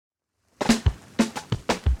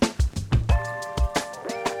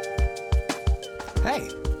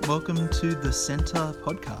Hey, welcome to the Centre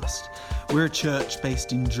podcast. We're a church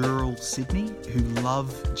based in Jurral, Sydney, who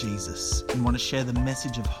love Jesus and want to share the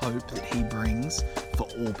message of hope that he brings for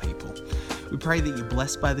all people. We pray that you're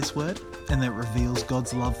blessed by this word and that it reveals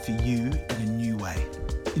God's love for you in a new way.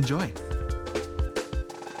 Enjoy.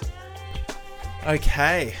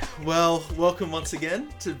 Okay, well, welcome once again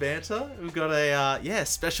to Banter. We've got a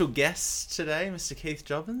special guest today, Mr. Keith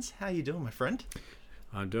Jobberns. How you doing, my friend?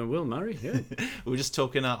 I'm doing well, Murray. Yeah. We were just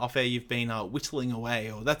talking off air. You've been whittling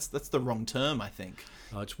away, or that's the wrong term, I think.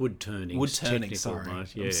 Oh, it's wood turning. Wood turning. Sorry,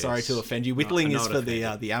 mate. I'm Yes. sorry to offend you. Whittling is for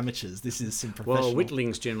offended. the amateurs. This is some professional. Well,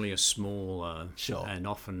 whittling's generally a small, Sure. and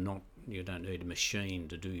often not. You don't need a machine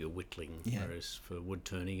to do your whittling, whereas for wood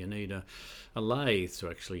turning you need a lathe to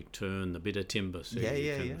actually turn the bit of timber so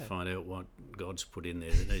you can find out what God's put in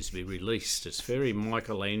there that needs to be released. It's very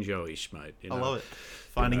Michelangelo-ish, mate. I love it.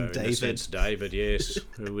 Finding David. In a sense, David, yes,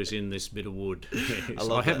 who was in this bit of wood. Yes.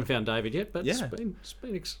 I haven't found David yet, but it's been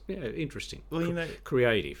interesting. Well,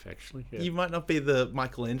 creative, actually. Yeah. You might not be the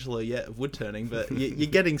Michelangelo yet of wood turning, but you're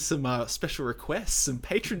getting some special requests, some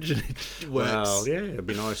patronage works. Well, yeah, it'd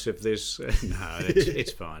be nice if there's... no,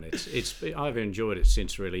 it's fine. I've enjoyed it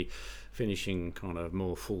since really finishing kind of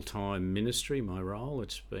more full-time ministry, my role.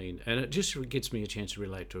 And it just gets me a chance to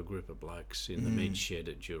relate to a group of blokes in the men's shed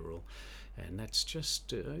at Jurral. And that's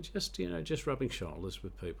just rubbing shoulders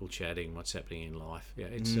with people, chatting what's happening in life. Yeah,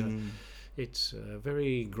 it's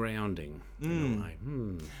very grounding in a way.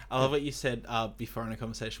 I love what you said before in a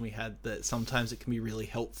conversation we had, that sometimes it can be really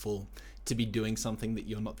helpful to be doing something that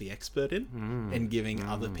you're not the expert in and giving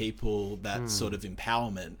other people that sort of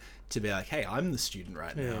empowerment to be like, hey, I'm the student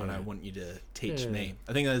right now and I want you to teach me.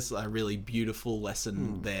 I think there's a really beautiful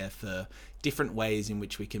lesson there for different ways in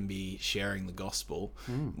which we can be sharing the gospel.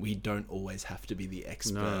 We don't always have to be the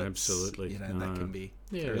experts. No, absolutely. That can be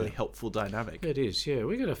a really helpful dynamic. It is, yeah.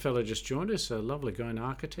 We got a fellow just joined us, a lovely guy, an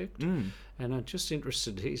architect, and I'm just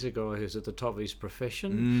interested. He's a guy who's at the top of his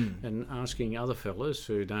profession and asking other fellows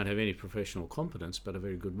who don't have any professional competence but are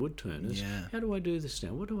very good wood turners, how do I do this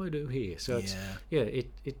now? What do I do here? So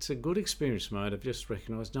it's a good experience, mate. I've just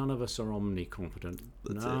recognised none of us are omnicompetent.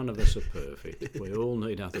 None of us are perfect. We all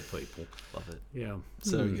need other people. Love it. Yeah.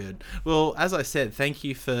 So good. Well, as I said, thank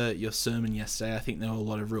you for your sermon yesterday. I think there were a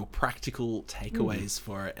lot of real practical takeaways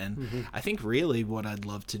for it. And I think really what I'd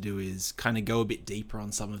love to do is kind of go a bit deeper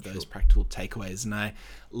on some of those practical takeaways. And I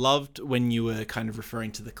loved when you were kind of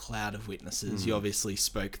referring to the cloud of witnesses. You obviously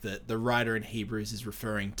spoke that the writer in Hebrews is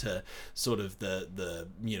referring to sort of the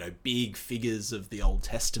big figures of the Old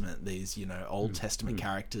Testament, these, Old Testament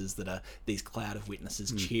characters that are these cloud of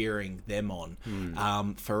witnesses cheering them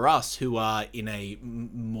on. For us who are in a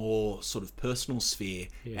more sort of personal sphere,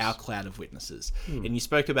 our cloud of witnesses. And you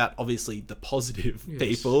spoke about obviously the positive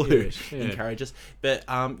people who encourage us, but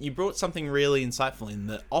you brought something really insightful in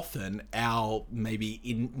that often our maybe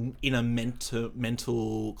in a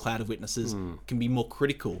mental cloud of witnesses can be more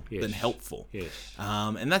critical than helpful.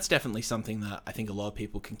 And that's definitely something that I think a lot of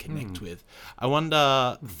people can connect with. I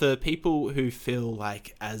wonder, for people who feel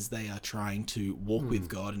like as they are trying to walk with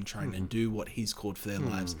God and trying to do what he's called for their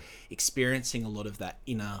lives, experiencing a lot of that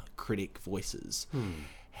inner critic voices,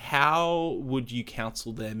 how would you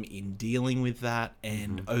counsel them in dealing with that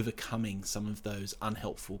and overcoming some of those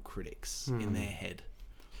unhelpful critics in their head?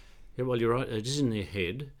 Yeah, well, you're right. It is in their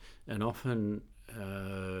head, and often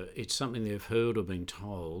it's something they've heard or been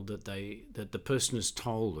told that the person has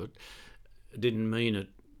told it didn't mean it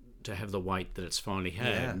to have the weight that it's finally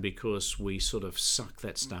had, because we sort of suck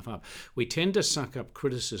that stuff up. We tend to suck up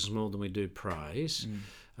criticism more than we do praise.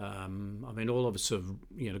 All of us have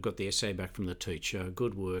got the essay back from the teacher,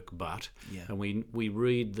 good work, but, and we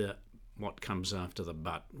read what comes after the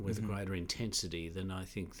but with greater intensity than I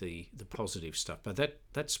think the positive stuff. But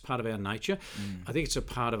that's part of our nature. I think it's a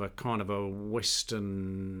part of a kind of a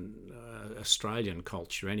Western Australian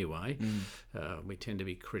culture anyway. We tend to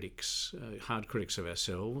be critics, hard critics of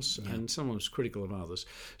ourselves, and sometimes critical of others.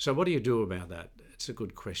 So what do you do about that? It's a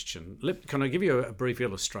good question. Can I give you a brief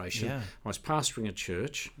illustration? I was pastoring a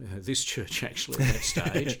church, this church actually at that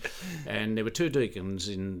stage, and there were two deacons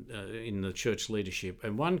in the church leadership,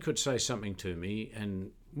 and one could say something to me,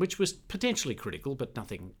 and which was potentially critical, but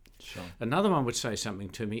nothing. Sure. Another one would say something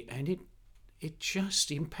to me, and it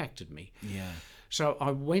just impacted me. Yeah. So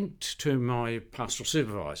I went to my pastoral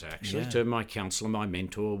supervisor, actually, to my counsellor, my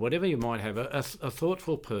mentor, whatever you might have, a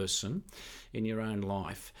thoughtful person in your own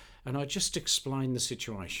life, and I just explained the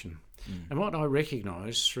situation. And what I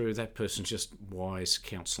recognised through that person's just wise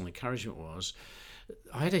counsel and encouragement was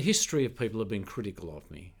I had a history of people who have been critical of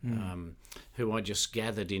me, who I just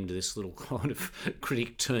gathered into this little kind of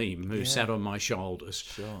critic team who sat on my shoulders.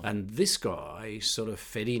 Sure. And this guy sort of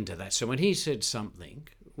fed into that. So when he said something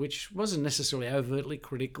which wasn't necessarily overtly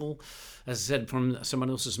critical, as I said, from someone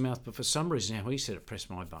else's mouth, but for some reason how he said it pressed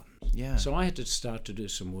my button. Yeah. So I had to start to do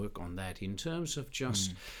some work on that in terms of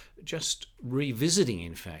just revisiting,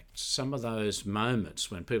 in fact, some of those moments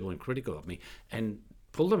when people were critical of me and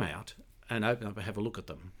pull them out and open up and have a look at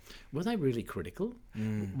them. Were they really critical?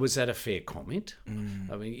 Was that a fair comment?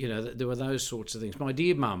 I mean, you know, there were those sorts of things. My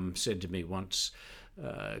dear mum said to me once,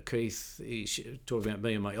 Keith, talking about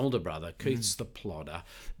me and my older brother, Keith's the plodder,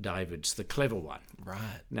 David's the clever one.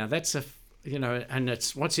 Right. Now, that's and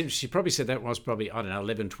it's what's interesting. She probably said that was probably, I don't know,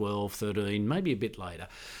 11, 12, 13, maybe a bit later.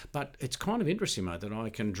 But it's kind of interesting, mate, that I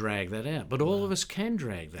can drag that out. But all of us can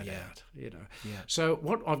drag that out, you know. Yeah. So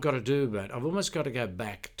what I've got to do, mate, I've almost got to go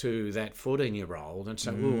back to that 14-year-old and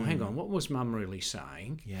say, well, hang on, what was Mum really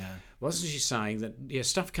saying? Yeah. Wasn't she saying that,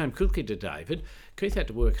 stuff came quickly to David? Keith had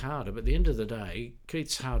to work harder, but at the end of the day,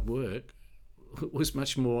 Keith's hard work was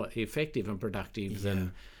much more effective and productive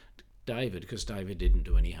than David, because David didn't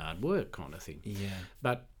do any hard work, kind of thing. Yeah.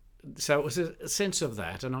 But so it was a sense of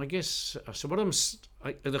that, and I guess so. What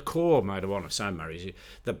the core, mate, I want to say, Murray, is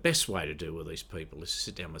the best way to deal with these people is to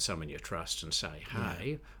sit down with someone you trust and say,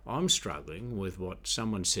 "Hey, I'm struggling with what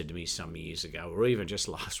someone said to me some years ago, or even just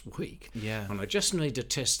last week, and I just need to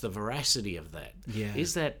test the veracity of that. Yeah.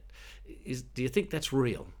 Do you think that's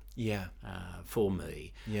real?" Yeah. For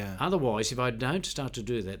me. Yeah. Otherwise, if I don't start to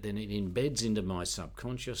do that, then it embeds into my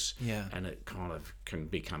subconscious, and it kind of can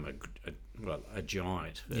become a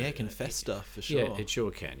giant. Yeah, it can fester for sure. Yeah, it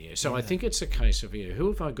sure can. Yeah. So I think it's a case of who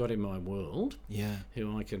have I got in my world? Yeah.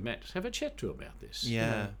 Who I can have a chat to about this.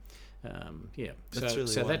 Yeah. That's really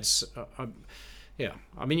so wise. that's. Yeah,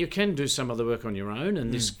 I mean, you can do some of the work on your own,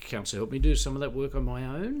 and this counsellor helped me do some of that work on my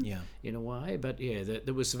own, in a way. But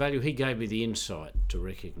there was the value. He gave me the insight to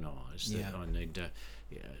recognise that I need to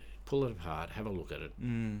pull it apart, have a look at it.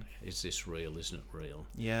 Is this real? Isn't it real?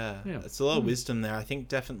 Yeah, it's a lot of wisdom there. I think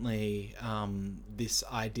definitely this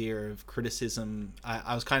idea of criticism,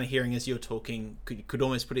 I was kind of hearing as you were talking, could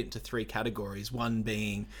almost put it into three categories. One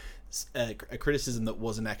being a criticism that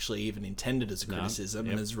wasn't actually even intended as a criticism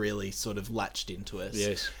and has really sort of latched into us.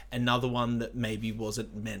 Yes. Another one that maybe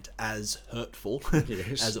wasn't meant as hurtful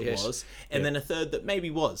as it was. And then a third that maybe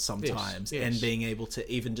was sometimes. Yes. And being able to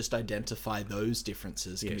even just identify those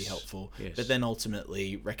differences can be helpful. Yes. But then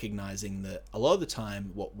ultimately recognizing that a lot of the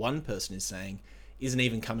time what one person is saying isn't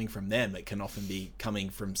even coming from them. It can often be coming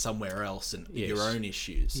from somewhere else and your own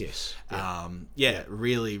issues. Yes.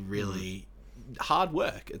 Really, really hard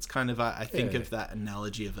work. It's kind of I think of that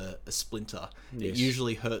analogy of a splinter. It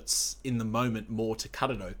usually hurts in the moment more to cut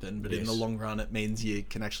it open, but in the long run it means you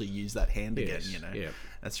can actually use that hand again, you know.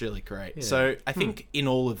 That's really great. So I think in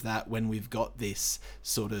all of that, when we've got this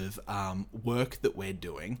sort of work that we're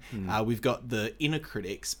doing, we've got the inner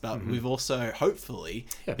critics, but we've also hopefully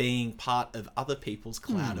being part of other people's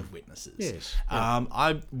cloud of witnesses.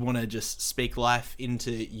 I want to just speak life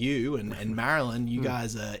into you and Marilyn. You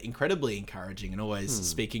guys are incredibly encouraging and always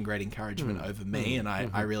speaking great encouragement over me, and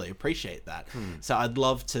I really appreciate that. So I'd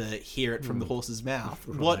love to hear it from the horse's mouth.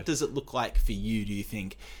 What does it look like for you, do you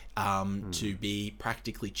think, to be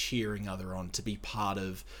practically cheering other on, to be part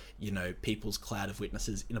of, people's cloud of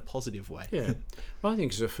witnesses in a positive way? Well, I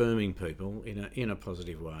think it's affirming people in a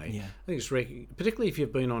positive way. I think it's particularly if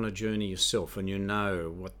you've been on a journey yourself and you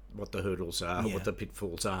know what the hurdles are, what the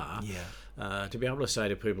pitfalls are. To be able to say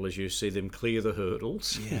to people as you see them, clear the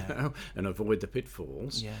hurdles, and avoid the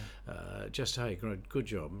pitfalls. Just, hey, good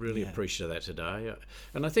job. Really appreciate that today.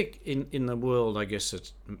 And I think in the world, I guess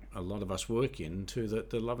it's a lot of us work in, too,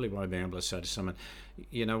 the lovely way of being able to say to someone,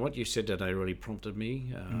 what you said today really prompted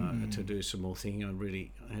me to do some more thinking.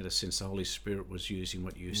 I had a sense the Holy Spirit was using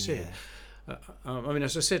what you said. I mean,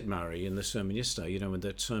 as I said, Murray, in the sermon yesterday, in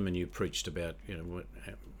that sermon you preached about,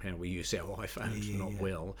 how we use our iPhones not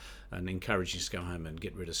well, and encouraging us to go home and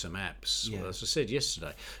get rid of some apps. Well, as I said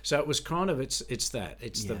yesterday. So it was kind of, it's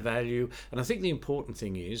the value. And I think the important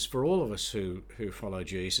thing is, for all of us who follow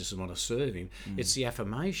Jesus and want to serve him, it's the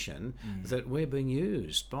affirmation that we're being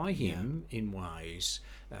used by him in ways.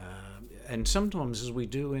 And sometimes as we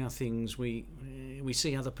do our things, we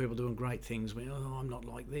see other people doing great things. I'm not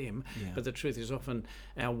like them. But the truth is, often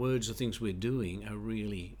our words or things we're doing are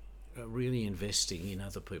really investing in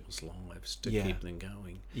other people's lives to keep them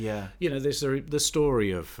going. There's the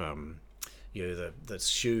story of the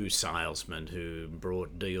shoe salesman who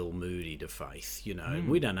brought D.L. Moody to faith.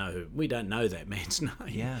 We don't know that man's name.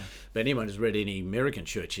 Yeah. But anyone who's read any American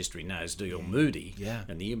church history knows D.L. Moody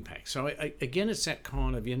and the impact. So again, it's that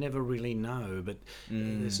kind of, you never really know, but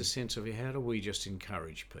there's a sense of how do we just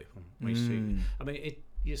encourage people? We see. I mean,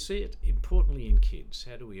 you see it importantly in kids.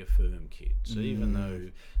 How do we affirm kids? Even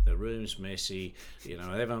though the room's messy,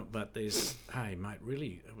 but there's, hey, mate,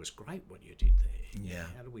 really, it was great what you did there. Yeah.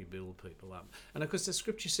 How do we build people up? And of course, the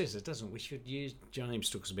scripture says it, doesn't. We should use, James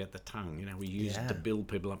talks about the tongue. We use it to build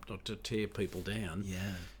people up, not to tear people down. Yeah.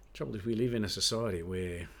 Trouble is, we live in a society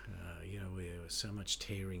where, where so much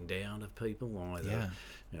tearing down of people, either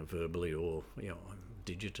verbally or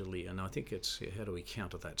digitally, and I think it's how do we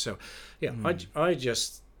counter that? So, I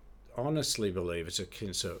just honestly believe it's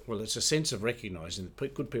a sense of recognising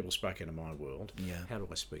that good people spoke into my world. Yeah. How do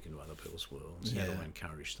I speak into other people's worlds? How do I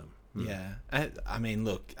encourage them? Yeah. I mean,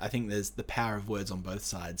 look, I think there's the power of words on both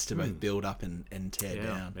sides to both build up and tear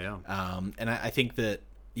down. Yeah. And I think that,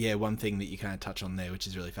 one thing that you kind of touch on there, which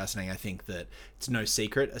is really fascinating, I think that it's no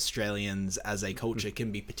secret Australians as a culture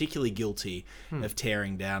can be particularly guilty of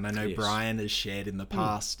tearing down. I know Brian has shared in the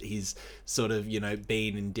past, he's sort of,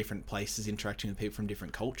 been in different places interacting with people from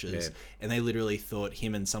different cultures, and they literally thought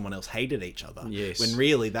him and someone else hated each other. Yes. When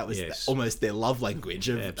really that was almost their love language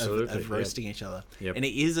of roasting each other. Yep. And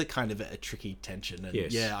it is a kind of a tricky tension. And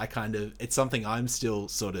it's something I'm still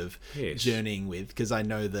sort of journeying with, because I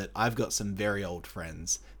know that I've got some very old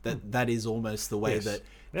friends that is almost the way that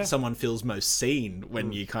someone feels most seen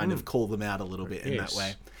when you kind of call them out a little bit in that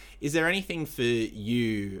way. Is there anything for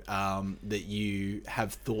you that you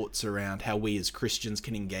have thoughts around how we as Christians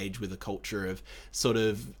can engage with a culture of sort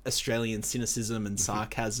of Australian cynicism and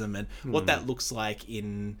sarcasm, and what that looks like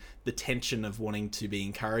in the tension of wanting to be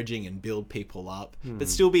encouraging and build people up, but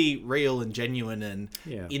still be real and genuine and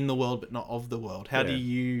in the world but not of the world? How do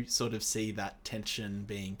you sort of see that tension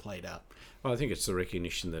being played out? Well, I think it's the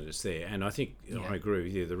recognition that it's there, and I think I agree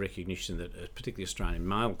with you. The recognition that, particularly Australian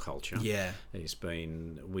male culture, has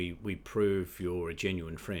been we prove you're a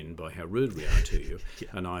genuine friend by how rude we are to you.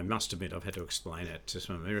 And I must admit, I've had to explain it to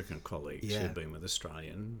some American colleagues who've been with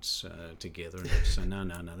Australians together, and they say, no,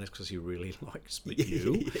 that's because he really likes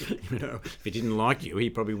you. If he didn't like you, he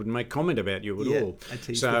probably wouldn't make comment about you at all. I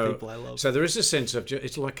tease the people I love. So there is a sense of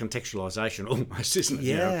it's like contextualisation almost, isn't it?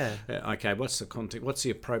 Yeah. Okay, what's the context? What's the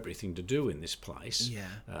appropriate thing to do in this place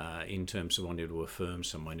in terms of wanting to affirm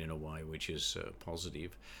someone in a way which is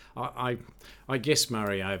positive? I guess,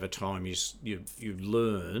 Murray, over time you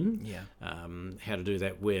learn how to do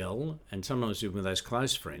that well, and sometimes even with those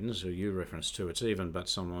close friends who you reference to, but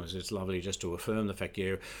sometimes it's lovely just to affirm the fact,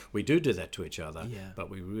 we do that to each other, but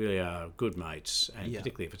we really are good mates, and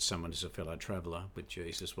particularly if it's someone who's a fellow traveller with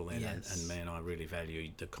Jesus, and man, I really value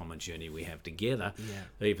the common journey we have together,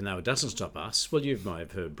 even though it doesn't stop us. Well, you might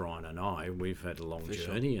have heard Brian and I, we've had a long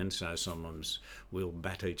journey, and so sometimes we'll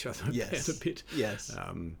bat each other about a bit. Yes.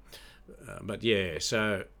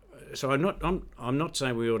 So I'm not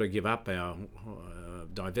saying we ought to give up our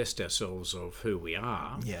divest ourselves of who we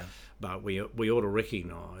are. Yeah. But we ought to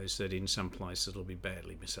recognise that in some places it'll be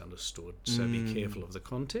badly misunderstood. So be careful of the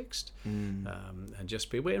context, and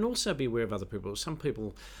just be aware, and also be aware of other people. Some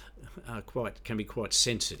people can be quite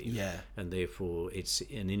sensitive, and therefore it's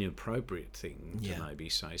an inappropriate thing to maybe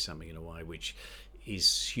say something in a way which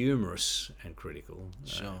is humorous and critical,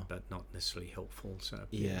 but not necessarily helpful. So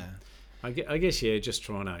I guess, just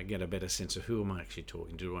trying to get a better sense of who am I actually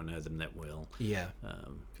talking to. Do I know them that well?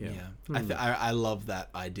 I love that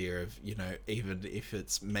idea of, even if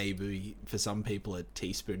it's maybe for some people a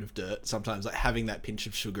teaspoon of dirt, sometimes like having that pinch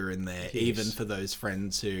of sugar in there, even for those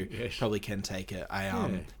friends who probably can take it.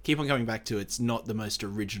 I keep on coming back to, it's not the most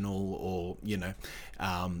original or,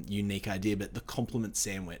 unique idea, but the compliment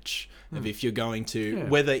sandwich of, if you're going to,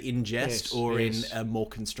 whether in jest or in a more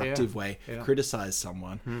constructive way, criticize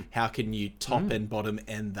someone, how can you top and bottom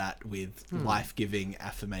end that with life-giving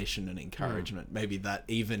affirmation and encouragement? Maybe that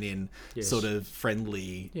even in sort of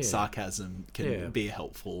friendly sarcasm can be a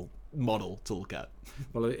helpful model to look at.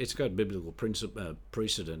 Well, it's got biblical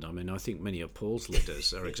precedent. I mean, I think many of Paul's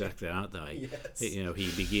letters are exactly, aren't they?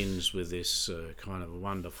 He begins with this kind of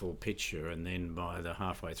wonderful picture, and then by the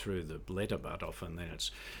halfway through the letter, but often then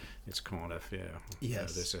it's it's kind of,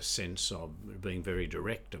 Yes. there's a sense of being very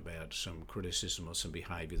direct about some criticism or some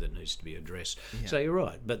behaviour that needs to be addressed. Yeah. So you're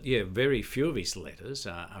right. But very few of his letters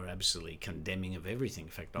are absolutely condemning of everything.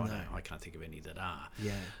 In fact, I can't think of any that are.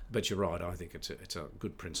 Yeah. But you're right. I think it's a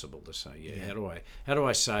good principle to say, how do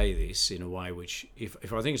I say this in a way which,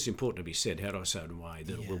 if I think it's important to be said, how do I say it in a way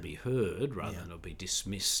that it will be heard rather than it'll be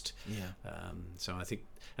dismissed? Yeah. So I think,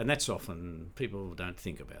 and that's often, people don't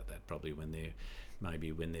think about that probably when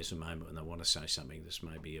there's a moment when they want to say something that's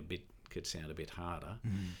maybe could sound a bit harder.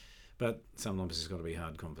 But sometimes there's got to be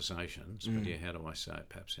hard conversations. But how do I say it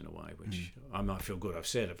perhaps in a way which I might feel good I've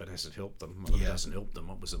said it, but has it helped them? Well, if it doesn't help them,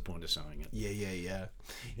 what was the point of saying it? Yeah.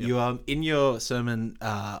 You in your sermon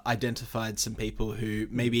identified some people who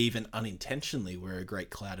maybe even unintentionally were a great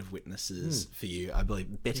cloud of witnesses for you. I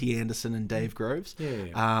believe Betty Anderson and Dave Groves.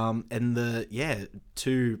 And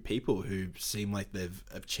two people who seem like they've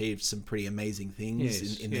achieved some pretty amazing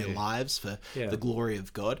things in their lives for the glory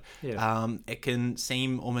of God. It can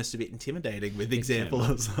seem almost a bit intimidating with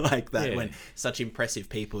examples like that when such impressive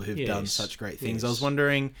people who've done such great things. I was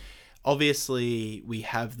wondering, obviously we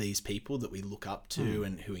have these people that we look up to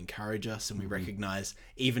and who encourage us, and we recognize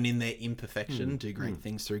even in their imperfection do great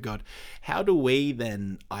things through God. How do we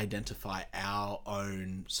then identify our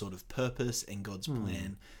own sort of purpose and God's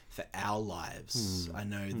plan for our lives? I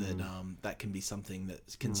know that that can be something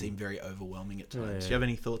that can seem very overwhelming at times. Do you have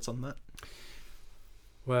any thoughts on that?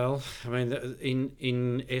 Well, I mean,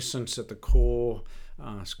 in essence, at the core,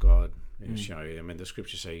 ask God. He'll show you. I mean, the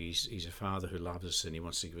scriptures say he's a father who loves us and he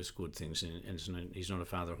wants to give us good things, and he's not a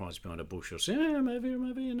father who hides behind a bush or say, maybe,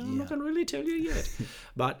 I'm not going to really tell you yet.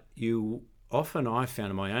 But I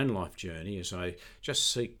found in my own life journey, as I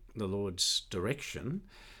just seek the Lord's direction,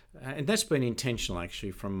 and that's been intentional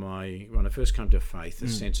actually from when I first came to faith, the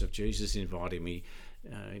sense of Jesus inviting me,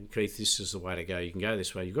 Keith, this is the way to go. You can go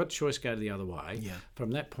this way. You've got the choice, go the other way. Yeah. From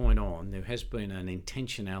that point on, there has been an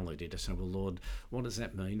intentionality to say, well, Lord, what does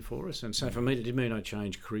that mean for us? And so for me, it did mean I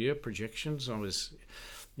changed career projections. I was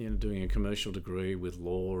doing a commercial degree with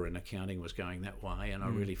law, and accounting was going that way, and I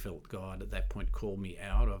really felt God at that point called me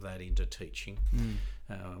out of that into teaching,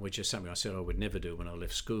 which is something I said I would never do when I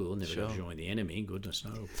left school, never to join the enemy, goodness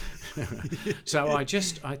no. So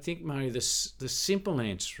I think, Murray, the simple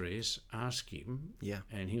answer is ask him,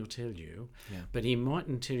 and he'll tell you, but he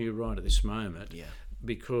mightn't tell you right at this moment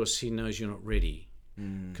because he knows you're not ready.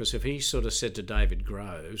 Because if he sort of said to David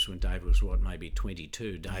Groves, when David was, maybe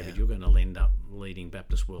 22, David, you're going to end up leading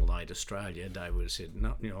Baptist World Aid Australia, David would have said,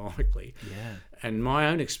 not likely. Yeah. And my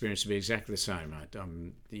own experience would be exactly the same, mate.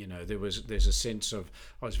 There's a sense of,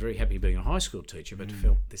 I was very happy being a high school teacher, but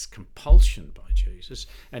felt this compulsion by Jesus.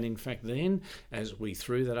 And in fact, then, as we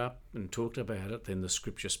threw that up and talked about it, then the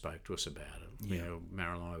scripture spoke to us about it.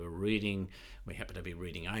 Mara and I were reading. We happened to be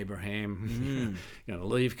reading Abraham.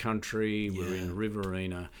 Leave country. We're in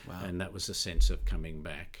Riverina, and that was the sense of coming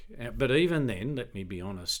back. But even then, let me be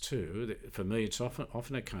honest too. That for me, it's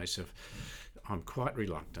often a case of I'm quite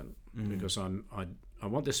reluctant because I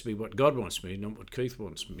want this to be what God wants me, not what Keith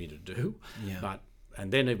wants me to do. Yeah. And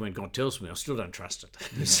then when God tells me, I still don't trust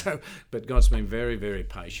it. Yeah. But God's been very, very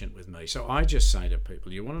patient with me. So I just say to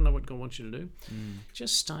people, you want to know what God wants you to do?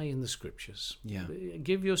 Just stay in the scriptures. Yeah.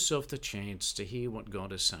 Give yourself the chance to hear what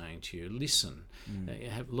God is saying to you. Listen.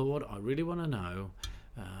 Lord, I really want to know,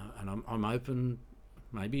 and I'm open.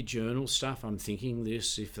 Maybe journal stuff. I'm thinking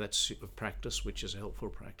this, if that's a practice, which is a helpful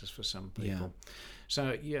practice for some people. Yeah.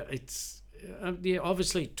 So, it's...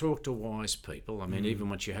 obviously talk to wise people. I mean, even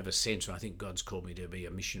once you have a sense, I think God's called me to be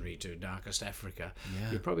a missionary to darkest Africa.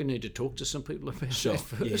 Yeah. You probably need to talk to some people about that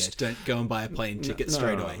first. Yeah, don't go and buy a plane ticket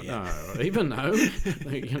straight away. No, even though,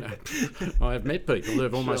 I have met people who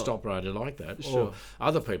have almost operated like that. Or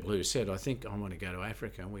other people who said, I think I want to go to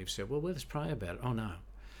Africa. And we've said, well, let's pray about it. Oh, no.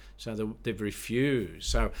 So they've refused.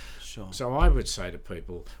 So I would say to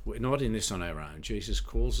people, we're not in this on our own. Jesus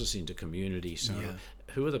calls us into community. So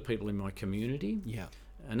who are the people in my community? Yeah.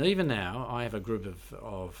 And even now, I have a group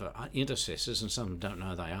of intercessors, and some don't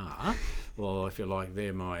know they are. Well, if you like,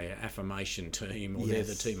 they're my affirmation team, or they're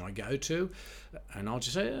the team I go to. And I'll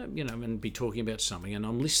just say, and be talking about something, and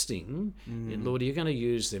I'm listening. And Lord, you're going to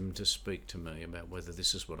use them to speak to me about whether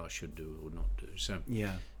this is what I should do or not do. So,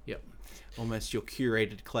 yep. Almost your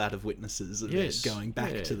curated cloud of witnesses, going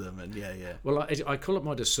back to them, and Well, I call it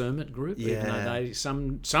my discernment group. Even though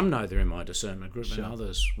some know they're in my discernment group, and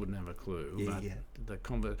others wouldn't have a clue.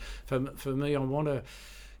 But for me, I want to,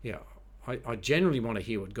 I generally want to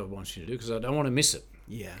hear what God wants you to do because I don't want to miss it.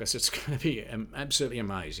 Yeah, because it's going to be absolutely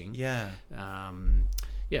amazing. Yeah.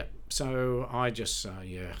 So I just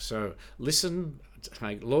say, so listen,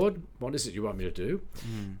 say, Lord, what is it you want me to do?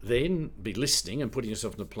 Then be listening and putting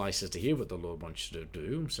yourself in the places to hear what the Lord wants you to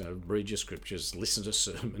do. So read your scriptures, listen to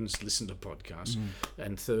sermons, listen to podcasts.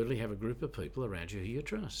 And thirdly, have a group of people around you who you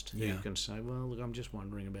trust. Yeah. You can say, well, look, I'm just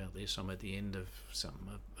wondering about this. I'm at the end of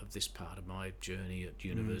of this part of my journey at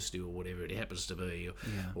university or whatever it happens to be,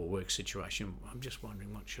 or work situation. I'm just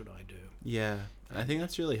wondering, what should I do? Yeah, I think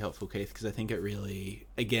that's really helpful, Keith, because I think it really,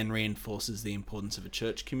 again, reinforces the importance of a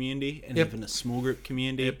church community and even a small group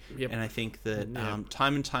community. Yep. And I think that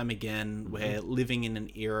time and time again, we're living in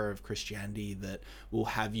an era of Christianity that will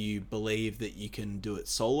have you believe that you can do it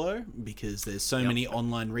solo because there's so many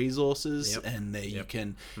online resources and that you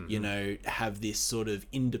can, you know, have this sort of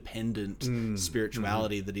independent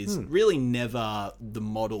spirituality that is really never the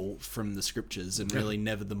model from the scriptures and really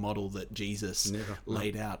never the model that Jesus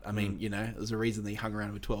laid out. I mean, you know, there's a reason that he hung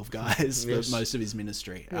around with 12 guys for most of his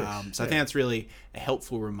ministry. So I think that's really a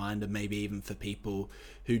helpful reminder, maybe even for people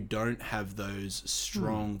who don't have those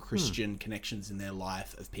strong Christian connections in their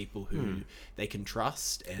life of people who they can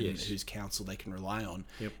trust and whose counsel they can rely on,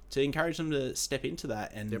 to encourage them to step into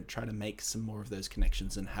that and try to make some more of those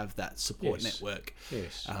connections and have that support network.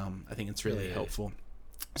 I think it's really helpful.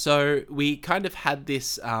 So we kind of had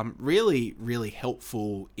this really, really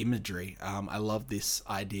helpful imagery. I love this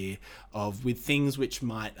idea of with things which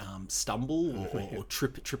might stumble or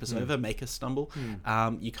trip us over, make us stumble.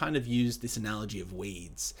 You kind of use this analogy of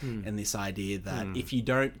weeds and this idea that if you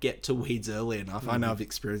don't get to weeds early enough, I know I've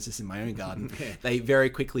experienced this in my own garden, they very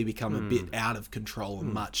quickly become a bit out of control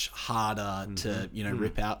and much harder to, you know,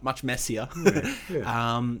 rip out, much messier.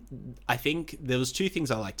 I think there was two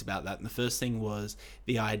things I liked about that. And the first thing was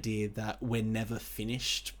the idea that we're never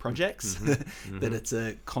finished projects, that it's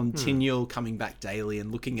a continual coming back daily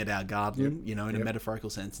and looking at our garden, you know, in a metaphorical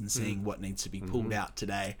sense and seeing what needs to be pulled out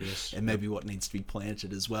today and maybe what needs to be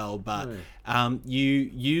planted as well. But you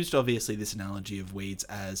used obviously this analogy of weeds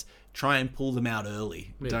as try and pull them out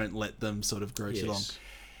early. Don't let them sort of grow too long.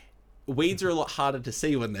 Weeds are a lot harder to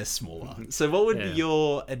see when they're smaller. So what would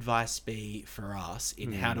your advice be for us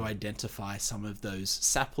in how to identify some of those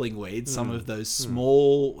sapling weeds, some of those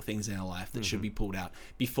small things in our life that should be pulled out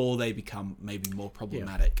before they become maybe more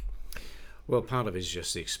problematic? Well, part of it is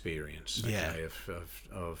just the experience,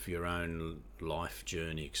 of your own life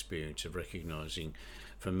journey experience of recognising,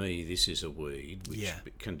 for me, this is a weed, which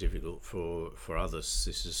can be difficult for others.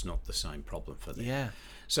 This is not the same problem for them. Yeah.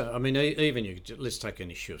 So, I mean, even let's take an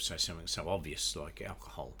issue of, say, something so obvious like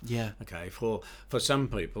alcohol. Yeah. Okay. For some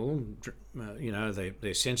people, you know,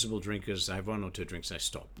 they're sensible drinkers. They have one or two drinks, they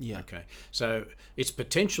stop. Yeah. Okay. So it's a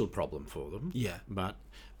potential problem for them. Yeah. But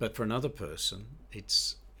for another person,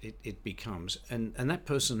 it becomes, and that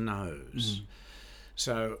person knows.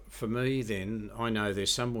 So for me, then, I know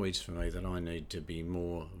there's some weeds for me that I need to be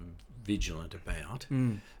more vigilant about,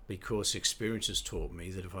 because experience has taught me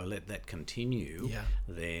that if I let that continue,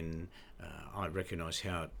 then I recognise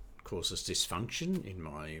how it causes dysfunction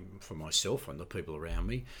for myself and the people around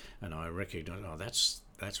me, and I recognise,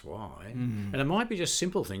 that's why. And it might be just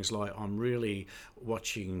simple things like I'm really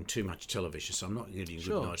watching too much television, so I'm not getting a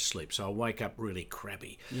good night's sleep, so I wake up really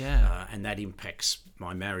crabby, and that impacts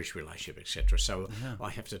my marriage relationship, etc. So I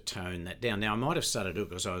have to tone that down. Now, I might have started to do it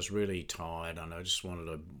because I was really tired and I just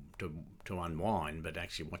wanted to unwind, but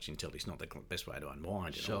actually watching telly is not the best way to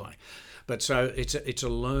unwind in a way. But so it's a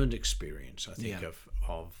learned experience, I think,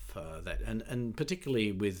 of that, and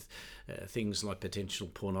particularly with things like potential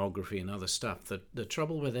pornography and other stuff. The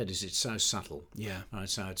trouble with that is it's so subtle.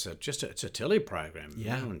 So it's a telly program, you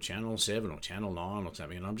know, on Channel 7 or Channel 9 or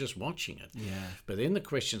something, and I'm just watching it. But then the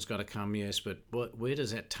question's got to come, but where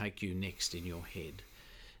does that take you next in your head?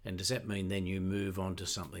 And does that mean then you move on to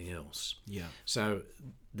something else? So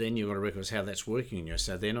then you've got to recognise how that's working in you.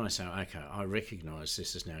 So then I say, okay, I recognise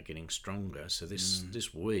this is now getting stronger. So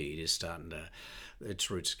this weed is starting to, its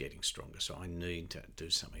roots are getting stronger. So I need to do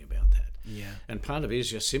something about that. And part of it is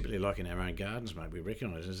just simply like in our own gardens, mate, we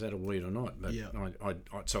recognise, is that a weed or not? But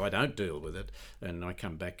so I don't deal with it, and I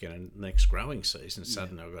come back in the next growing season,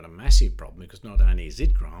 suddenly I've got a massive problem, because not only is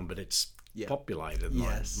it grown, but it's populated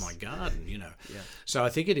my garden, you know. So I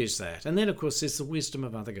think it is that. And then, of course, there's the wisdom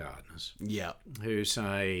of other gardeners who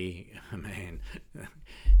say, man,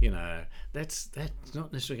 you know, that's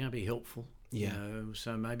not necessarily going to be helpful. You know,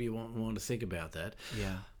 so maybe you want to think about that.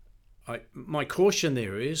 my caution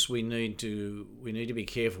there is we need to be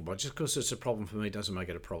careful, but just because it's a problem for me doesn't make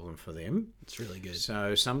it a problem for them. It's really good.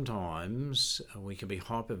 So sometimes we can be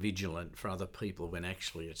hyper vigilant for other people when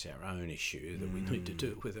actually it's our own issue that we need to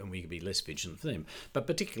deal with, and we can be less vigilant for them. But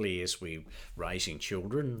particularly as we're raising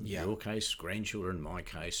children, in your case, grandchildren, in my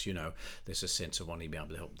case, there's a sense of wanting to be able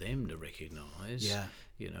to help them to recognise,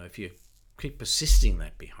 if you keep persisting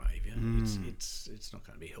that behaviour, it's not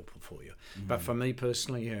going to be helpful for you. But for me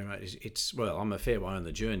personally, I'm a fair way on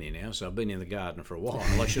the journey now, so I've been in the garden for a while.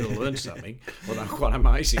 I should have learned something. Well, they're quite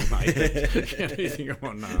amazing, mate. You think,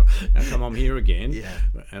 oh no, how come I'm here again? Yeah.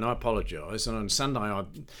 And I apologise. And on Sunday, I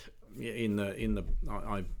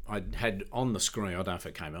had on the screen, I don't know if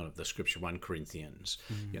it came out of the scripture, 1 Corinthians,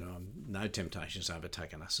 no temptations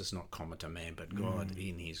overtaken us. It's not common to man, but God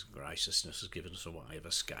in his graciousness has given us a way of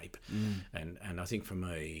escape. And I think for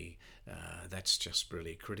me, that's just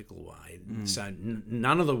really a critical way. So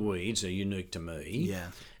none of the weeds are unique to me. Yeah.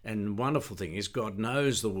 And wonderful thing is God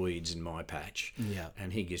knows the weeds in my patch,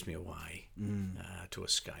 and he gives me a way to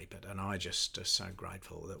escape it. And I just are so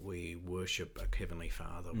grateful that we worship a Heavenly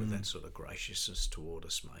Father with that sort of graciousness toward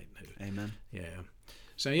us, mate. Amen. Yeah.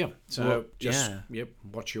 So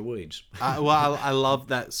watch your weeds. I love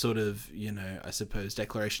that sort of, I suppose,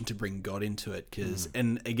 declaration to bring God into it, because,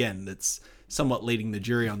 and again, that's somewhat leading the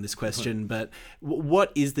jury on this question, but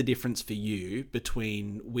what is the difference for you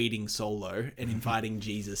between weeding solo and inviting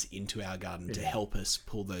Jesus into our garden to help us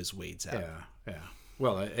pull those weeds out? Yeah.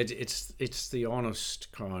 Well, it's the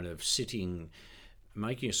honest kind of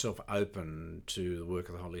making yourself open to the work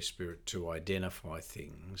of the Holy Spirit to identify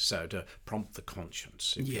things, so to prompt the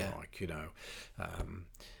conscience, if you like,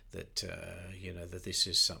 that this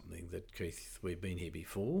is something that, Keith, we've been here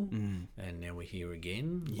before, and now we're here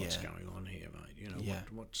again. What's going on here, mate?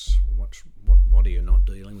 What are you not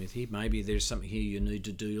dealing with here? Maybe there's something here you need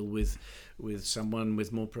to deal with someone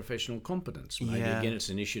with more professional competence. Maybe again, it's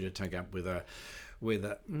an issue to take up with a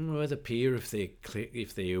peer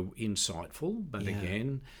if they're insightful. But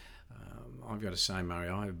again, I've got to say, Murray,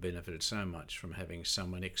 I've benefited so much from having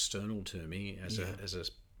someone external to me as a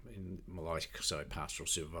pastoral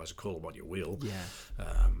supervisor, call it what you will,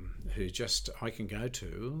 who I can go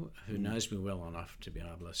to, who knows me well enough to be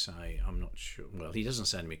able to say, I'm not sure. Well, he doesn't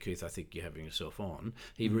say to me, Keith, I think you're having yourself on.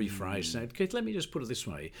 He rephrased, said, Keith, let me just put it this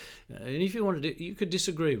way. And if you wanted to, you could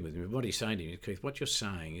disagree with me. What he's saying to you, Keith, what you're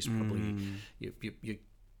saying is probably,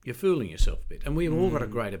 you're fooling yourself a bit. And we've all got a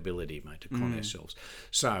great ability, mate, to con ourselves.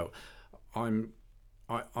 So I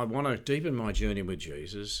want to deepen my journey with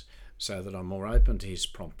Jesus, so that I'm more open to his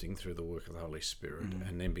prompting through the work of the Holy Spirit,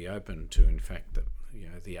 and then be open to, in fact,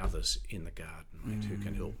 the others in the garden, mate, who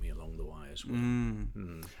can help me along the way as well.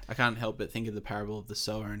 I can't help but think of the parable of the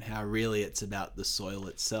sower and how really it's about the soil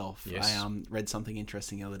itself. Yes. I read something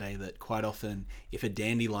interesting the other day that quite often, if a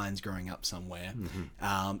dandelion's growing up somewhere,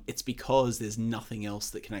 it's because there's nothing else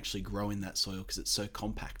that can actually grow in that soil because it's so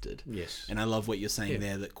compacted. Yes. And I love what you're saying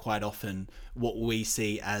there, that quite often what we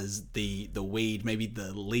see as the weed, maybe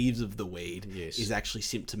the leaves of the weed, is actually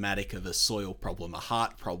symptomatic of a soil problem, a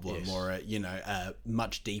heart problem, or a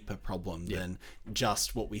much deeper problem than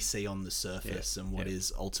just what we see on the surface and what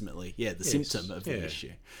is ultimately the symptom of the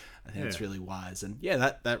issue. I think it's really wise, and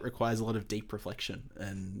that requires a lot of deep reflection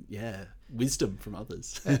and wisdom from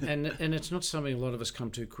others. and it's not something a lot of us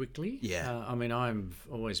come to quickly. I mean, I've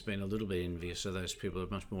always been a little bit envious of those people who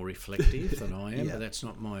are much more reflective than I am, but that's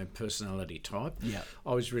not my personality type.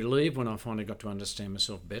 I was relieved when I finally got to understand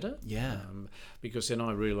myself better. Because then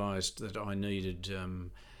I realised that I needed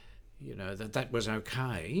that was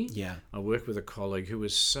okay. I worked with a colleague who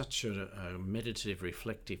was such a meditative,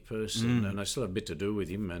 reflective person, and I still have a bit to do with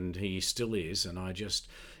him, and he still is, and I just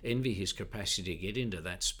envy his capacity to get into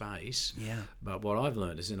that space. But what I've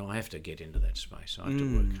learned is I have to get into that space. I have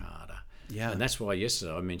to work harder. And that's why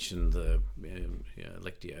yesterday I mentioned the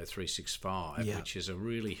Lectio 365, which is a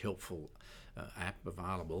really helpful app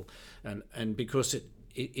available, and because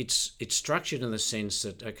it's structured in the sense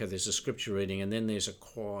that there's a scripture reading and then there's a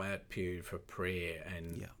quiet period for prayer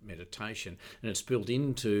and meditation, and it's built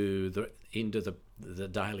into the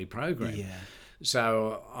daily program.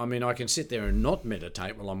 So I mean, I can sit there and not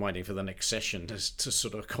meditate while I'm waiting for the next session to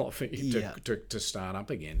sort of to start up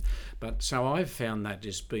again. But so I've found that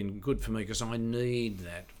has been good for me, because I need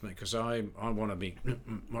that, because I want to be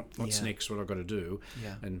what's next, what I've got to do.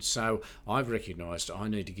 And so I've recognised I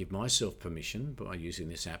need to give myself permission by using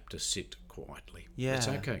this app to sit quietly. It's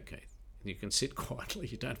okay, Keith. You can sit quietly.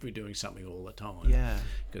 You don't have to be doing something all the time. Yeah.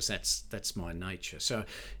 Because that's my nature. So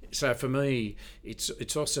for me,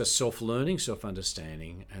 it's also self-learning,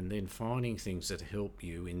 self-understanding, and then finding things that help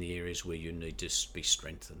you in the areas where you need to be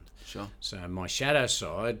strengthened. Sure. So my shadow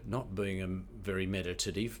side, not being very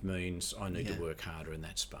meditative, means I need to work harder in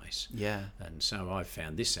that space. Yeah. And so I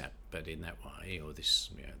found this app, but in that way, or this,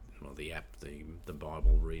 the app, the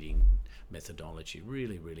Bible reading methodology,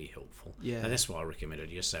 really, really helpful. Yeah. And that's why I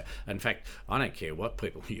recommended it yesterday. In fact, I don't care what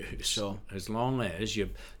people use. Sure. As long as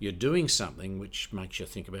you're doing something which makes you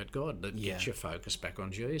think about God, that gets your focus back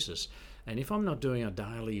on Jesus. And if I'm not doing a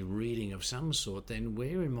daily reading of some sort, then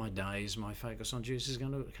where in my day is my focus on Jesus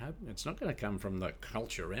going to come? It's not going to come from the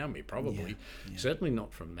culture around me, probably. Yeah. Certainly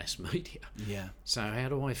not from mass media. Yeah. So how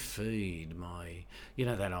do I feed my...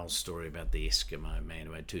 that old story about the Eskimo man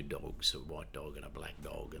who had two dogs, a white dog and a black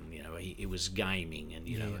dog, and, he was gaming, and,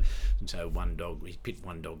 and so he pit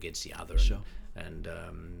one dog against the other. Sure. And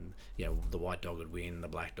the white dog would win, the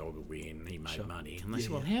black dog would win, he made money. And they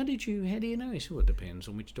said, well, how do you know? He said, well, it depends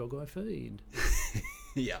on which dog I feed.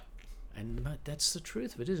 Yeah. But that's the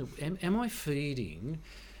truth of it, isn't it? Am I feeding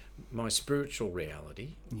my spiritual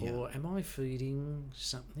reality, or am I feeding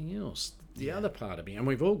something else? The other part of me. And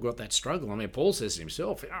we've all got that struggle. I mean, Paul says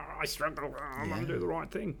himself, I struggle, I want to do the right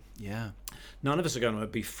thing. Yeah. None of us are going to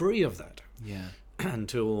be free of that. Yeah.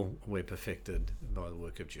 Until we're perfected by the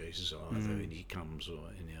work of Jesus, either when he comes or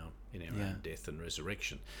in our own death and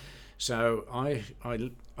resurrection. So I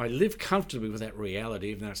live comfortably with that reality,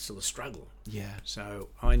 even though it's still a struggle. Yeah. So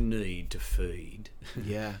I need to feed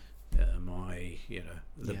Yeah. my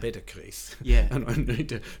better Keith. Yeah. And I need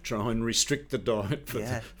to try and restrict the diet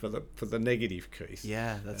for the negative Keith.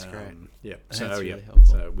 Yeah, that's great. Yeah. That's So really helpful.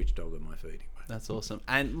 So which dog am I feeding? That's awesome.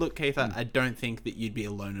 And look, Keith, I don't think that you'd be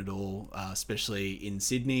alone at all, especially in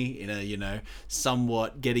Sydney, in a,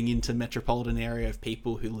 somewhat getting into metropolitan area of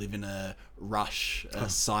people who live in a rush, a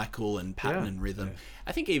cycle and pattern and rhythm. Yeah.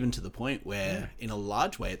 I think even to the point where, in a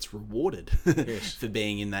large way, it's rewarded for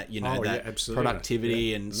being in that, that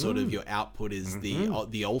productivity and sort of your output is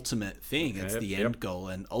the ultimate thing. It's the end goal.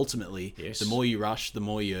 And ultimately, the more you rush, the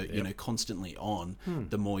more you're, constantly on,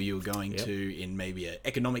 the more you're going to, in maybe an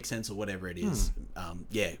economic sense or whatever it is,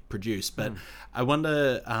 produce. But I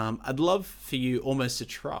wonder, I'd love for you almost to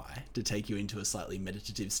try to take you into a slightly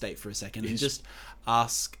meditative state for a second and just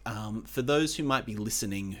ask, for those who might be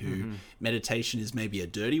listening who meditation is maybe a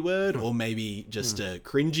dirty word or maybe just a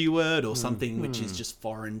cringy word or something which is just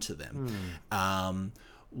foreign to them.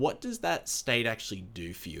 What does that state actually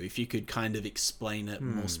do for you? If you could kind of explain it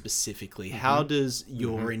more specifically, how does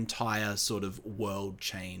your entire sort of world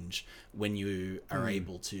change when you are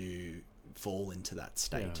able to fall into that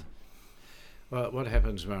state? Yeah. Well, what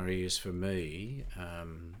happens, Murray, is for me,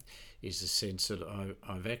 is the sense that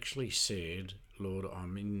I've actually said, Lord,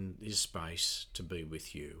 I'm in this space to be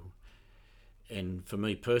with you. And for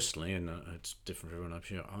me personally, and it's different for everyone up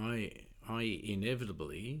here, I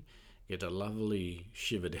inevitably get a lovely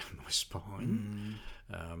shiver down my spine,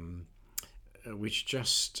 which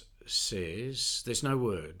just says, there's no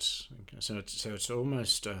words. Okay? So it's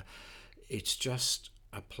almost, it's just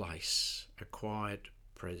a place, a quiet,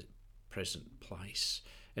 present place.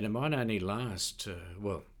 And it might only last,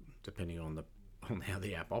 depending on how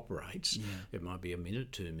the app operates, it might be a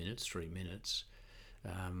minute, 2 minutes, 3 minutes.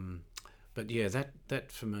 But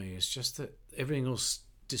that for me is just that everything else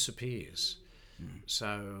disappears.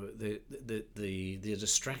 So the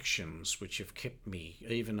distractions which have kept me,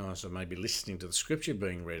 even as I may be listening to the scripture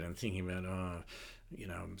being read and thinking about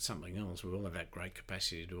something else, we all have that great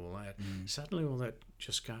capacity to do all that. Suddenly all that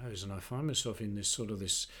just goes, and I find myself in this sort of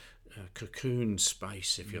this cocoon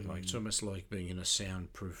space, if you like. It's almost like being in a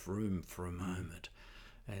soundproof room for a moment,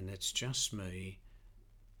 and it's just me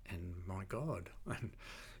and my God. And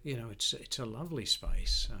it's a lovely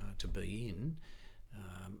space to be in,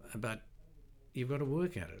 but you've got to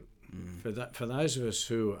work at it. For those of us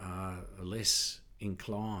who are less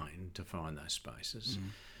inclined to find those spaces,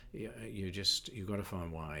 you've got to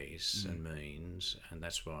find ways and means, and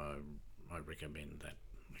that's why I recommend that.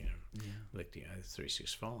 Lectio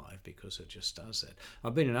 365, because it just does that.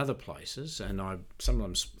 I've been in other places, and I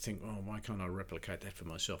sometimes think, why can't I replicate that for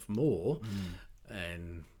myself more?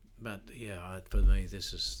 But for me,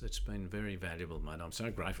 it's been very valuable, mate. I'm so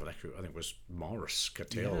grateful. Actually, I think it was Morris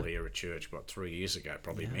Cattell here at church, 3 years ago,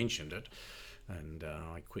 probably mentioned it, and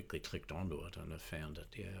I quickly clicked onto it and I found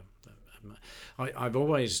it. I've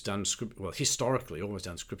always done historically always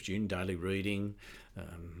done scripture in daily reading,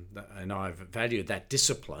 and I've valued that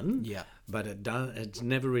discipline. Yeah. But it's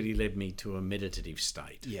never really led me to a meditative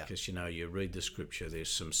state. Yeah. Because, you read the scripture, there's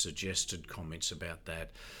some suggested comments about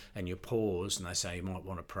that, and you pause and they say you might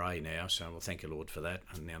want to pray now, so well, thank you, Lord, for that,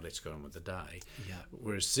 and now let's go on with the day. Yeah.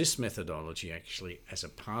 Whereas this methodology actually, as a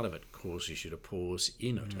part of it, causes you to pause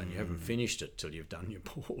in it, and you haven't finished it till you've done your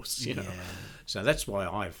pause, you know. So that's why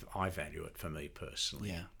I value it for me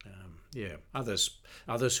personally. Yeah.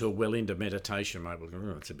 Others who are well into meditation might be like,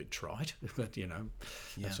 oh, it's a bit trite, but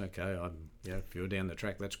that's okay. If you're down the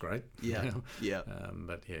track, that's great. Yeah. Yeah.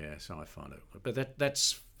 So I find it. But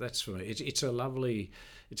that's for me. It's a lovely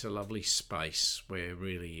space where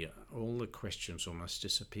really all the questions almost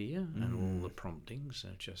disappear and all the promptings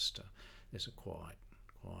are just there's a quiet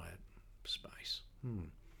space.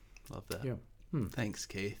 Love that. Yeah. Thanks,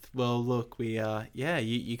 Keith. Well, look, we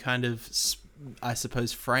you kind of, I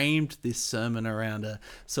suppose, framed this sermon around a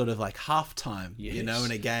sort of like halftime, in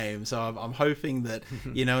a game. So I'm hoping that,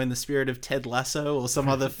 in the spirit of Ted Lasso or some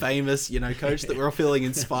other famous, coach, that we're all feeling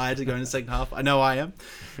inspired to go in the second half. I know I am.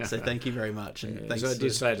 So thank you very much. And thanks. I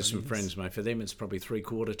did say to some friends, mate, for them it's probably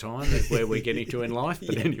 3/4 time of where we're getting to in life.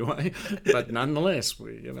 But anyway, but nonetheless,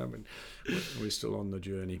 we're still on the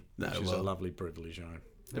journey, which is a lovely privilege.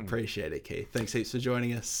 Appreciate it, Keith. Thanks heaps for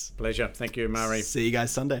joining us. Pleasure. Thank you, Murray. See you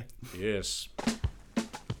guys Sunday. Yes.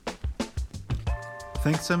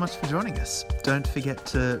 Thanks so much for joining us. Don't forget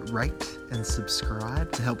to rate and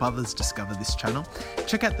subscribe to help others discover this channel.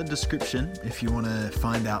 Check out the description if you want to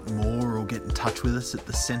find out more or get in touch with us at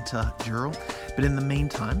the Centre Dural. But in the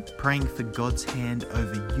meantime, praying for God's hand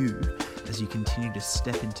over you as you continue to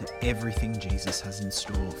step into everything Jesus has in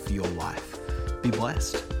store for your life. Be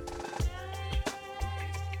blessed.